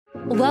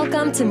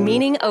Welcome to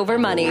Meaning Over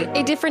Money,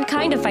 a different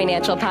kind of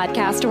financial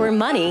podcast where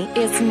money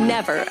is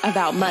never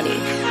about money.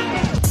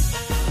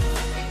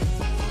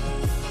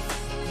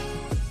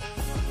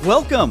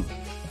 Welcome.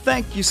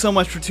 Thank you so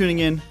much for tuning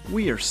in.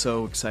 We are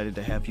so excited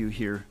to have you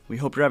here. We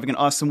hope you're having an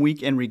awesome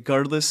week, and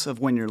regardless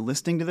of when you're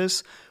listening to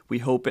this, we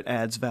hope it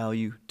adds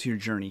value to your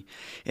journey.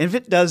 And if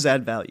it does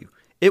add value,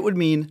 it would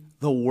mean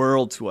the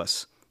world to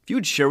us. If you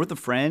would share with a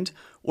friend,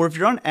 or if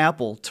you're on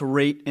Apple to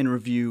rate and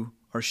review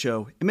our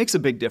show, it makes a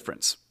big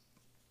difference.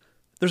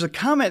 There's a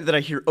comment that I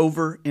hear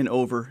over and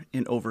over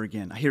and over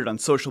again. I hear it on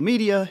social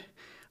media.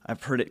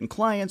 I've heard it in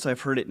clients.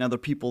 I've heard it in other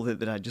people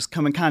that I just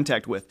come in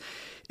contact with.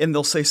 And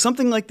they'll say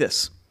something like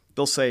this.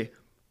 They'll say,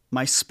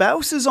 my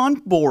spouse is on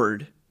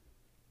board,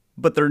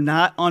 but they're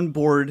not on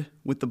board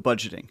with the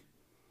budgeting.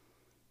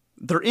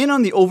 They're in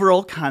on the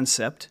overall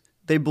concept.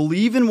 They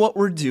believe in what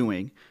we're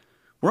doing.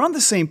 We're on the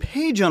same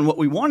page on what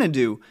we want to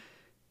do,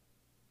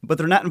 but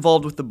they're not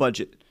involved with the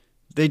budget.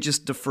 They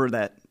just defer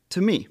that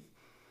to me.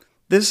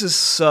 This is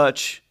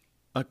such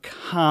a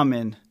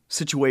common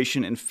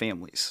situation in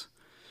families.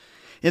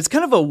 It's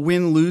kind of a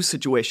win-lose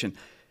situation.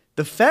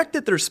 The fact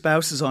that their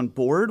spouse is on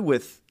board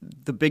with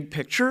the big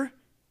picture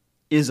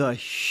is a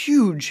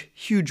huge,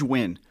 huge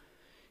win.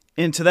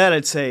 And to that,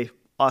 I'd say,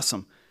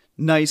 awesome.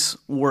 Nice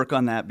work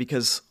on that,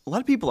 because a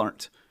lot of people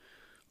aren't.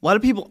 A lot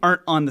of people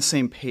aren't on the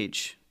same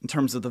page in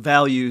terms of the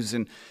values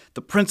and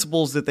the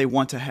principles that they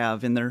want to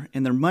have in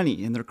their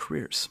money, in their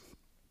careers.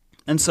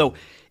 And so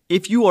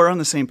if you are on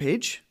the same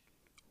page,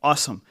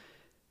 awesome.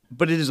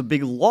 But it is a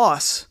big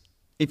loss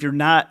if you're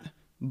not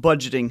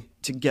budgeting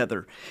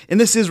together. And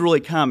this is really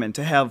common,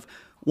 to have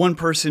one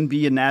person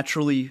be a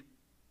naturally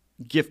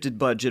gifted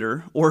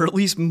budgeter, or at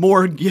least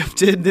more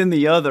gifted than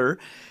the other,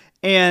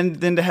 and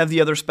then to have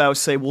the other spouse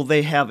say, well,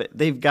 they have it.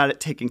 They've got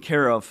it taken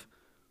care of.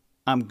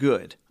 I'm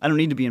good. I don't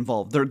need to be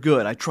involved. They're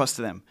good. I trust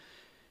them.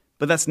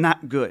 But that's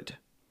not good.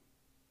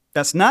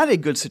 That's not a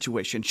good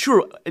situation.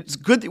 Sure, it's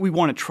good that we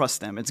want to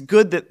trust them. It's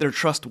good that they're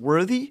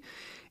trustworthy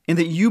and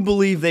that you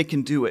believe they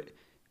can do it.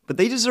 But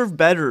they deserve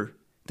better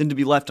than to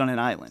be left on an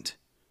island.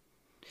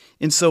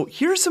 And so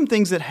here's some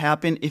things that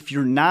happen if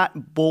you're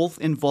not both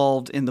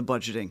involved in the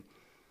budgeting.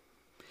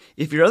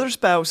 If your other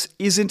spouse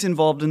isn't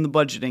involved in the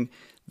budgeting,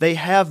 they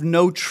have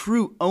no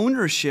true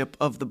ownership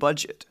of the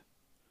budget.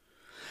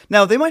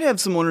 Now, they might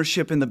have some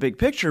ownership in the big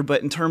picture,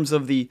 but in terms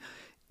of the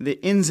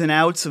ins and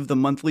outs of the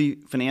monthly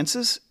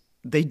finances,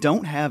 they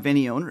don't have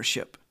any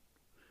ownership.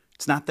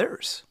 It's not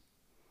theirs.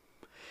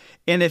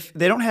 And if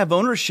they don't have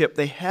ownership,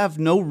 they have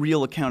no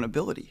real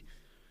accountability.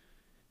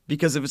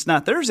 Because if it's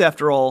not theirs,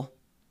 after all,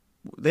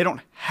 they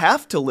don't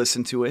have to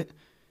listen to it.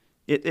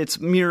 It's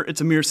a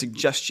mere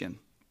suggestion.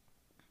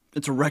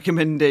 It's a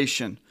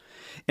recommendation.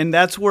 And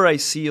that's where I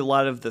see a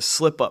lot of the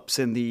slip-ups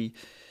and the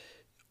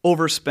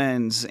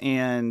overspends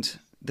and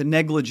the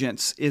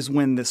negligence, is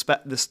when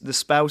the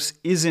spouse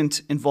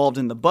isn't involved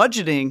in the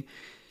budgeting,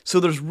 so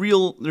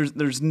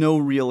there's no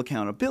real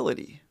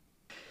accountability.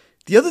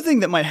 The other thing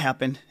that might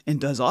happen, and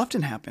does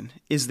often happen,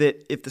 is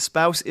that if the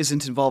spouse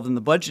isn't involved in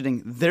the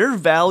budgeting, their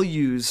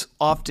values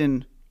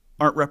often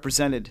aren't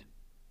represented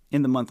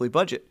in the monthly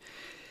budget.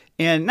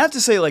 And not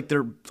to say like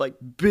their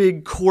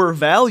big core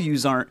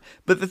values aren't,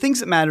 but the things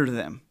that matter to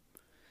them,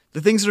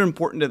 the things that are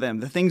important to them,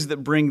 the things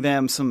that bring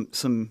them some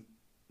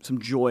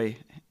joy,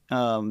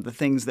 the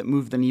things that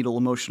move the needle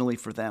emotionally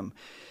for them,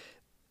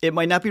 it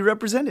might not be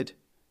represented.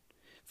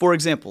 For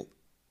example,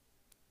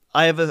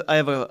 I have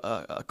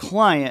a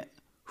client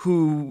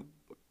who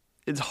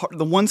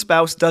the one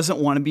spouse doesn't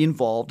want to be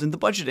involved in the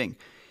budgeting.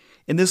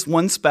 And this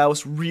one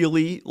spouse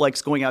really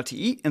likes going out to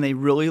eat, and they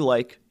really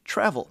like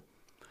travel.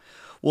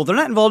 Well, they're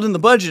not involved in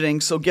the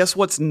budgeting, so guess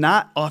what's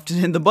not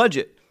often in the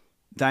budget?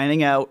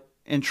 Dining out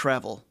and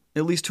travel,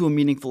 at least to a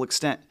meaningful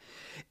extent.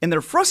 And they're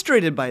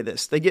frustrated by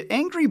this. They get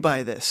angry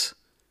by this.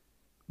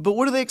 But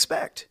what do they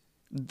expect?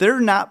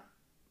 They're not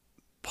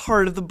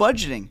part of the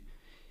budgeting.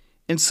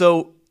 And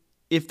so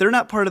if they're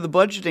not part of the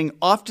budgeting,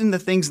 often the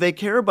things they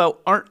care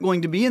about aren't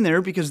going to be in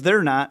there because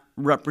they're not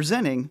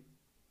representing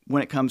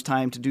when it comes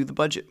time to do the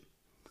budget.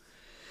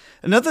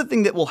 Another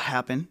thing that will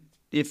happen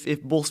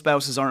if both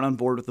spouses aren't on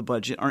board with the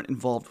budget, aren't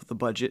involved with the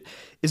budget,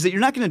 is that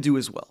you're not going to do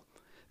as well,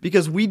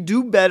 because we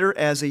do better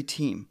as a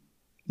team.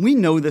 We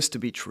know this to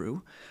be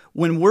true.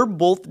 When we're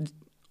both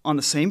on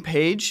the same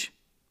page,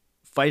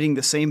 fighting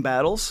the same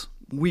battles,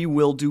 we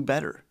will do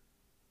better.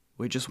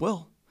 We just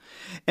will.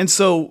 And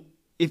so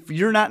if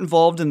you're not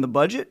involved in the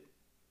budget,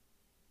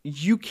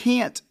 you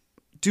can't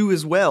do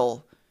as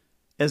well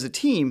as a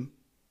team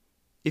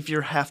if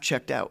you're half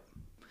checked out.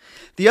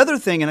 The other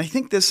thing, and I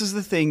think this is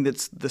the thing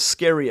that's the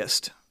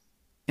scariest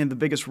and the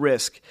biggest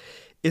risk,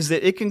 is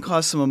that it can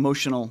cause some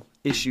emotional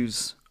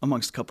issues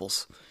amongst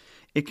couples.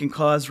 It can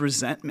cause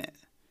resentment.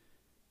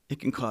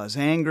 It can cause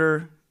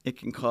anger. It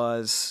can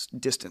cause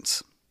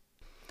distance.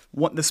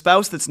 The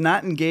spouse that's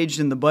not engaged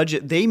in the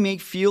budget, they may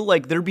feel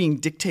like they're being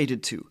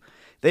dictated to.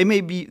 They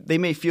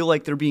may feel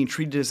like they're being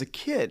treated as a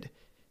kid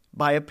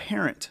by a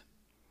parent.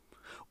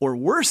 Or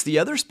worse, the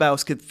other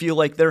spouse could feel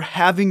like they're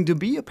having to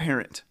be a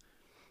parent.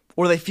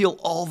 or they feel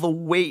all the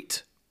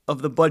weight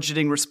of the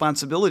budgeting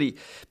responsibility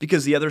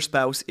because the other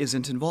spouse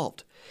isn't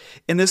involved.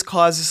 And this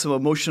causes some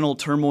emotional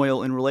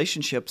turmoil in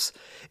relationships.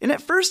 And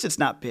at first, it's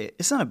not big.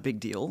 It's not a big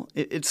deal.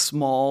 It's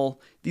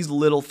small, these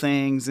little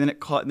things. Then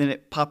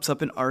it pops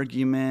up in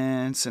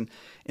arguments, and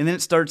then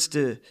it starts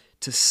to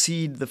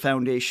seed the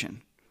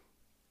foundation.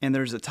 And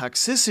there's a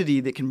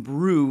toxicity that can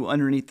brew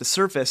underneath the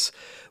surface,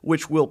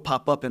 which will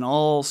pop up in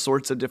all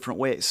sorts of different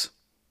ways.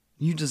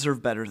 You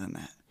deserve better than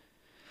that.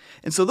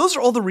 And so those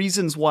are all the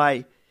reasons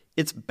why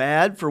it's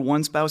bad for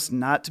one spouse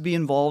not to be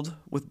involved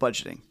with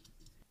budgeting.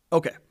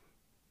 Okay,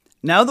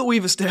 now that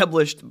we've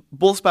established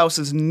both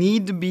spouses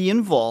need to be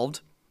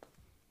involved,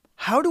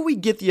 how do we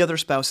get the other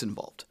spouse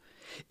involved?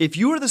 If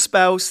you are the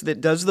spouse that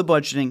does the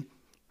budgeting,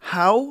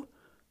 how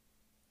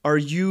are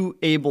you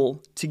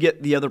able to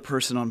get the other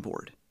person on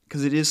board?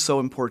 Because it is so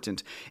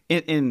important.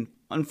 And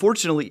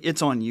unfortunately,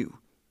 it's on you.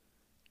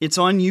 It's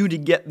on you to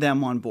get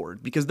them on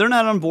board. Because they're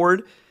not on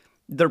board,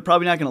 they're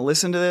probably not going to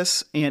listen to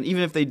this. And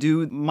even if they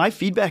do, my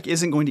feedback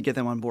isn't going to get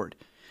them on board.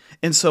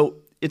 And so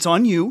it's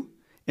on you.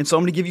 And so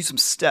I'm going to give you some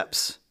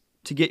steps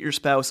to get your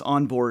spouse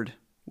on board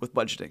with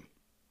budgeting.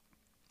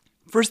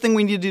 First thing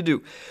we need to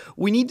do,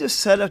 we need to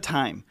set a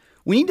time.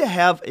 We need to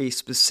have a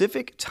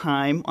specific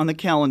time on the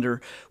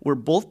calendar where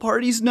both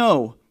parties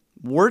know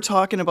we're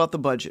talking about the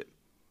budget.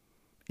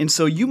 And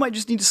so you might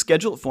just need to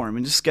schedule it for them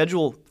and just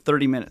schedule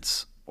 30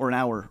 minutes or an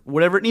hour,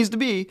 whatever it needs to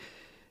be,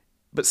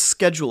 but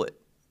schedule it.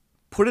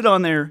 Put it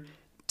on there.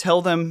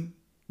 Tell them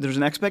there's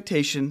an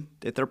expectation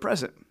that they're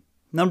present.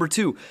 Number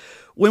 2,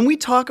 when we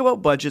talk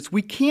about budgets,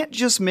 we can't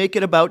just make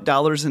it about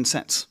dollars and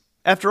cents.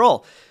 After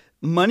all,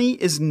 money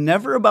is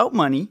never about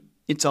money.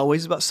 It's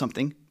always about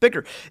something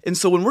bigger. And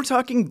so when we're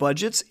talking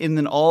budgets and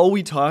then all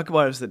we talk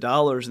about is the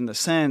dollars and the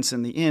cents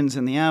and the ins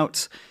and the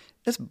outs,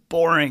 that's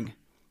boring.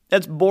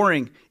 That's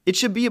boring. It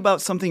should be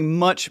about something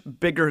much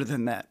bigger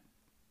than that.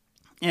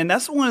 And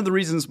that's one of the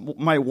reasons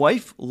my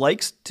wife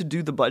likes to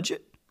do the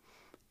budget,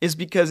 is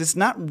because it's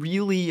not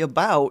really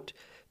about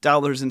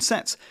dollars and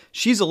cents.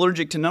 She's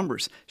allergic to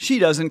numbers. She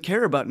doesn't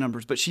care about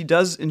numbers, but she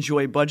does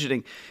enjoy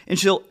budgeting. And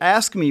she'll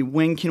ask me,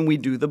 when can we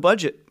do the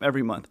budget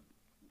every month?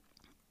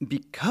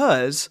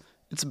 Because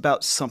it's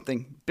about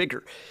something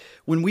bigger.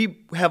 When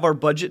we have our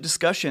budget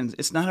discussions,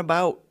 it's not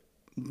about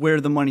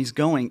where the money's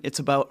going. It's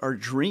about our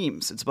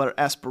dreams. It's about our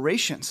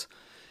aspirations.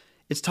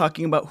 It's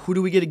talking about who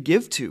do we get to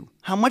give to?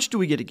 How much do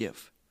we get to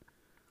give?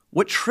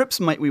 What trips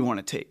might we want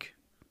to take?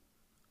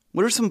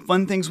 What are some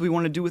fun things we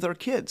want to do with our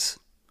kids?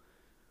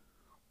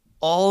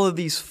 All of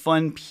these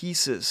fun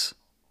pieces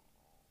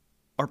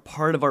are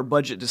part of our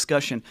budget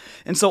discussion.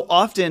 And so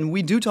often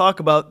we do talk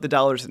about the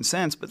dollars and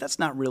cents, but that's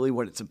not really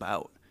what it's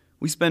about.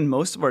 We spend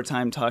most of our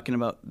time talking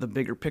about the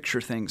bigger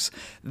picture things.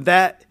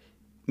 That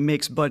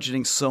makes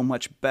budgeting so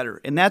much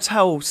better. And that's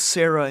how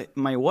Sarah,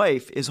 my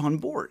wife, is on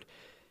board,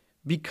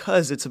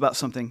 because it's about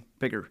something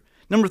bigger.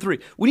 Number 3,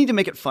 we need to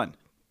make it fun.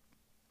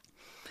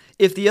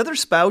 If the other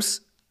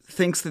spouse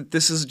thinks that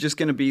this is just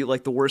going to be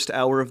like the worst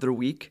hour of their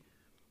week,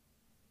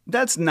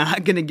 that's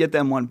not going to get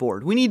them on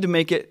board. We need to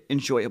make it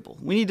enjoyable.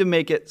 We need to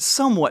make it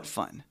somewhat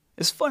fun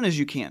as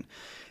you can.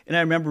 And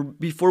I remember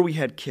before we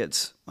had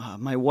kids,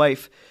 my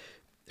wife,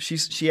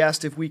 she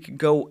asked if we could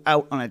go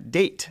out on a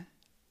date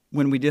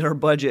when we did our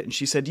budget. And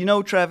she said,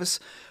 Travis,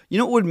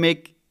 what would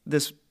make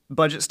this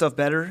budget stuff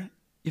better?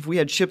 If we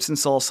had chips and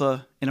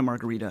salsa and a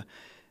margarita.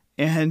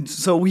 And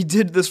so we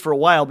did this for a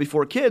while.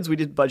 Before kids, we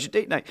did budget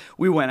date night.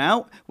 We went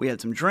out, we had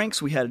some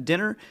drinks, we had a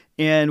dinner,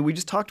 and we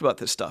just talked about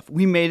this stuff.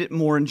 We made it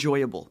more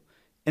enjoyable.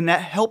 And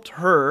that helped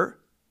her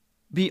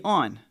be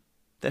on.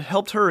 That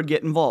helped her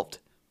get involved.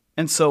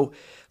 And so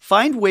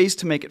find ways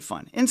to make it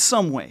fun in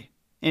some way.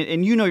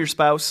 And you know your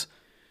spouse,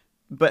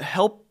 but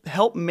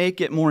help make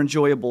it more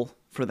enjoyable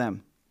for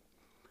them.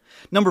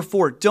 Number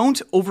 4,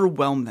 don't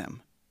overwhelm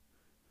them.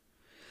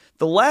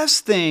 The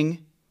last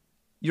thing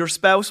your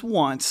spouse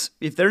wants,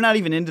 if they're not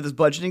even into this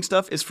budgeting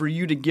stuff, is for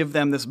you to give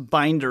them this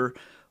binder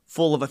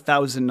full of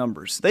 1,000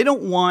 numbers. They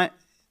don't want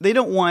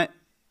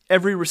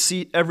every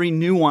receipt, every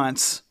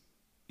nuance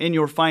in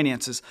your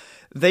finances.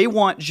 They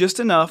want just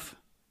enough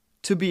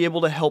to be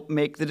able to help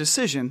make the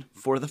decision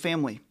for the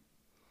family.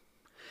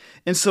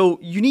 And so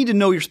you need to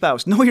know your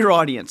spouse, know your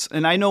audience.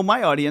 And I know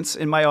my audience,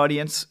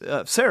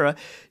 Sarah,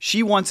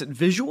 she wants it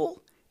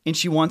visual, and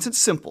she wants it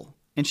simple,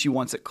 and she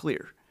wants it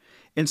clear.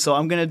 And so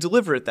I'm going to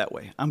deliver it that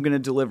way. I'm going to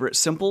deliver it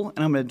simple, and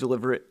I'm going to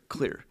deliver it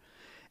clear.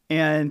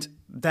 And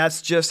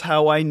that's just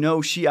how I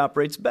know she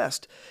operates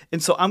best.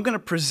 And so I'm going to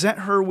present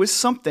her with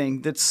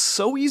something that's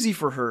so easy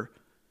for her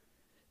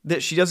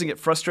that she doesn't get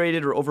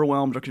frustrated or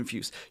overwhelmed or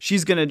confused.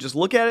 She's going to just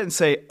look at it and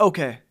say,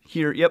 okay,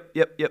 here, yep.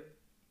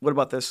 What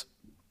about this?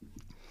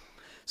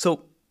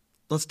 So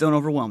let's don't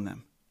overwhelm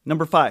them.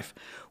 Number 5,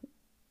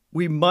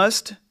 we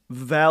must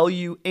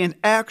value and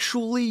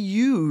actually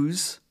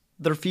use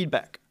their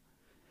feedback.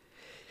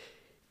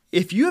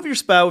 If you have your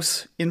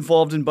spouse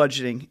involved in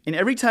budgeting and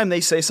every time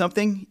they say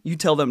something, you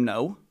tell them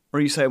no,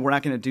 or you say, we're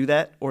not going to do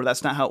that, or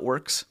that's not how it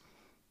works,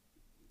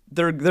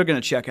 they're going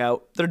to check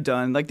out. They're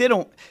done. Like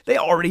they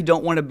already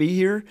don't want to be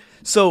here.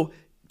 So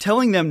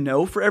telling them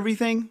no for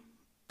everything,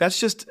 that's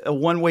just a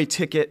one-way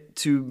ticket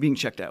to being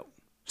checked out.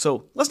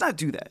 So let's not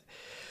do that.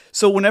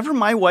 So whenever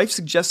my wife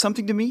suggests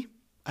something to me,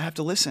 I have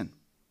to listen.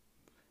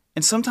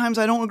 And sometimes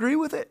I don't agree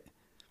with it.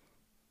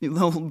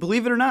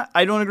 Believe it or not,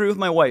 I don't agree with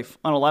my wife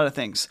on a lot of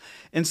things.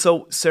 And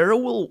so Sarah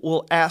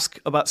will ask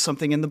about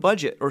something in the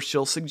budget, or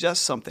she'll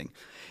suggest something.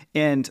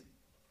 And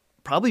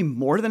probably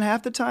more than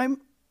half the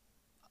time,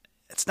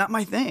 it's not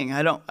my thing.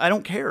 I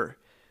don't care.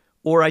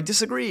 Or I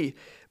disagree.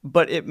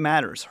 But it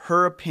matters.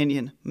 Her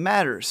opinion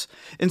matters.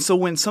 And so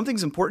when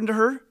something's important to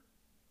her,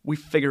 we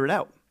figure it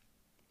out.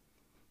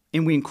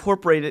 And we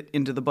incorporate it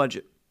into the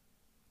budget.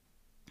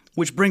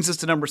 Which brings us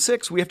to number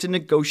 6. We have to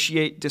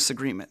negotiate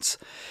disagreements.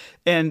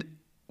 And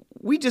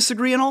we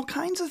disagree on all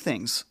kinds of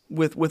things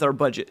with our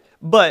budget,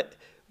 but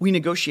we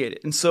negotiate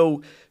it. And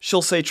so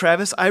she'll say,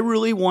 Travis, I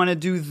really want to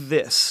do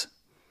this.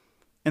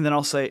 And then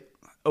I'll say,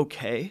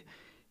 okay,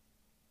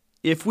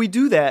 if we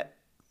do that,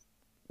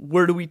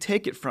 where do we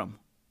take it from?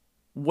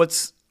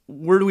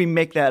 Where do we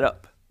make that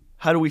up?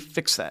 How do we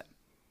fix that?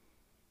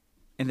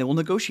 And then we'll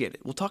negotiate it.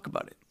 We'll talk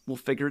about it. We'll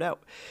figure it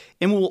out.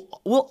 And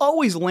we'll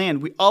always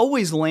land. We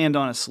always land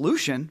on a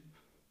solution,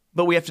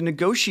 but we have to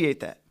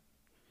negotiate that.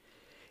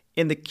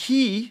 And the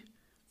key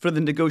for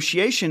the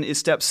negotiation is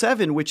step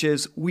 7, which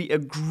is we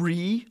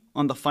agree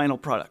on the final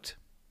product.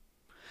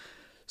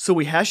 So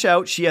we hash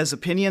out, she has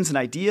opinions and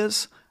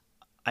ideas.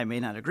 I may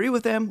not agree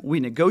with them. We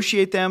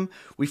negotiate them.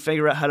 We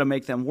figure out how to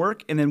make them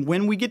work. And then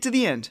when we get to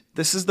the end,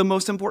 this is the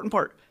most important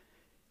part,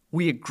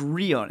 we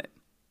agree on it.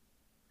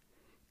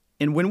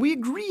 And when we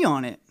agree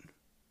on it,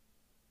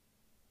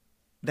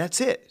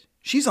 that's it.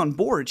 She's on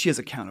board. She has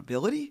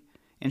accountability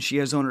and she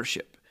has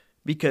ownership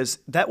because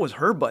that was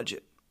her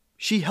budget.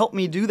 She helped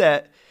me do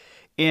that,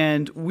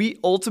 and we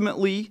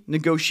ultimately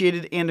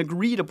negotiated and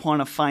agreed upon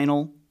a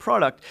final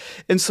product.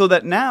 And so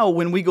that now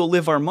when we go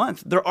live our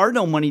month, there are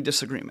no money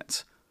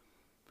disagreements.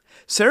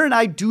 Sarah and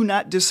I do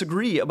not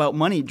disagree about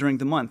money during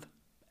the month,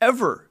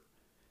 ever.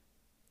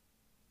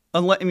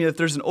 If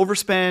there's an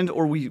overspend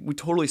or we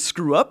totally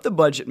screw up the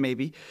budget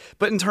maybe,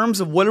 but in terms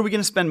of what are we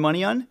going to spend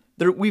money on,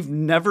 we've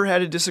never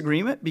had a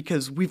disagreement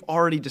because we've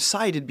already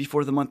decided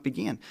before the month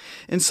began.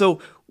 And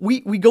so we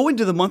go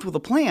into the month with a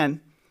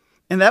plan.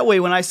 And that way,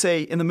 when I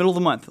say in the middle of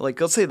the month,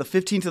 like let's say the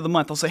 15th of the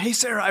month, I'll say, hey,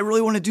 Sarah, I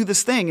really want to do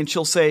this thing. And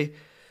she'll say,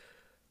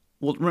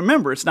 well,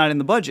 remember, it's not in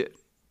the budget.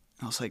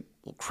 And I'll say,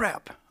 well,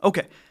 crap.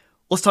 Okay,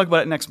 let's talk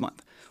about it next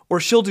month.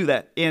 Or she'll do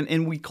that.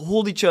 And we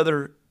hold each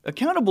other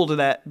accountable to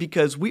that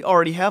because we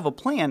already have a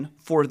plan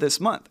for this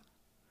month.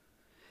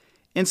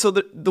 And so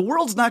the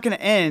world's not going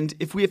to end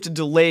if we have to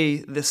delay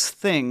this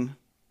thing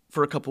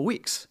for a couple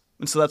weeks.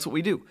 And so that's what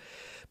we do.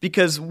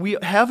 Because we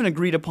have an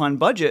agreed upon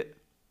budget,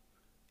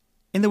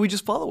 and then we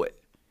just follow it.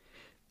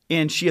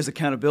 And she has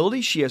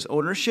accountability. She has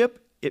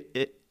ownership.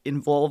 It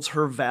involves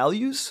her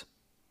values.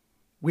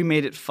 We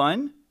made it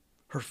fun.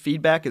 Her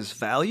feedback is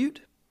valued.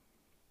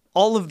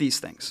 All of these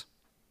things.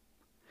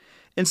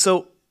 And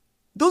so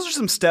those are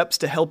some steps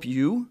to help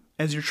you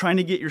as you're trying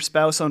to get your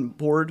spouse on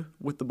board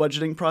with the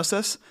budgeting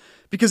process,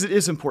 because it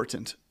is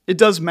important. It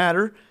does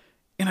matter,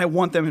 and I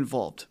want them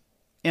involved.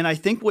 And I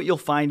think what you'll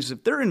find is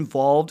if they're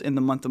involved in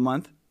the month to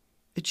month,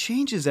 it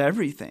changes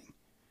everything.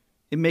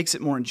 It makes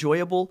it more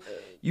enjoyable.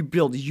 You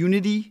build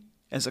unity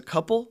as a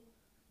couple,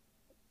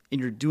 and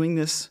you're doing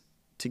this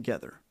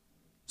together.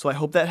 So I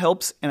hope that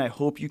helps, and I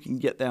hope you can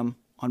get them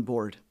on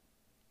board.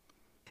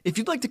 If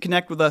you'd like to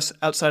connect with us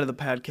outside of the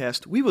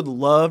podcast, we would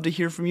love to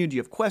hear from you. Do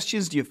you have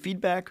questions? Do you have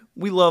feedback?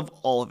 We love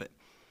all of it.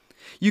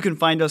 You can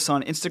find us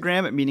on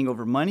Instagram at Meaning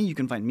Over Money. You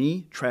can find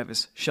me,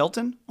 Travis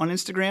Shelton, on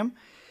Instagram.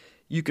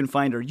 You can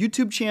find our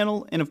YouTube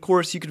channel. And of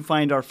course, you can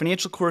find our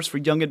financial course for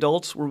young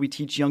adults where we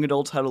teach young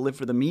adults how to live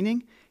for the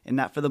meaning and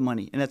not for the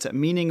money. And that's at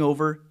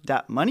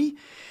meaningover.money.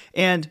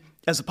 And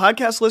as a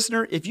podcast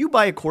listener, if you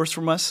buy a course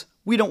from us,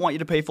 we don't want you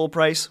to pay full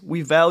price.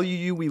 We value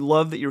you. We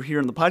love that you're here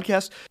on the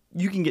podcast.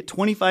 You can get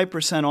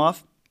 25%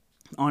 off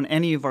on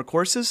any of our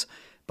courses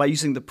by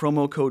using the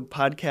promo code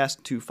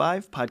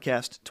podcast25,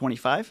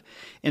 podcast25.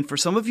 And for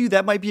some of you,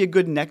 that might be a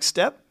good next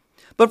step.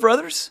 But for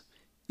others,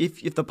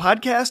 if the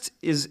podcast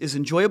is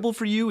enjoyable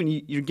for you and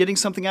you're getting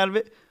something out of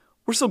it,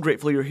 we're so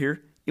grateful you're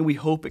here, and we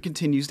hope it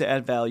continues to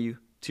add value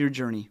to your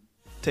journey.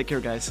 Take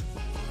care, guys.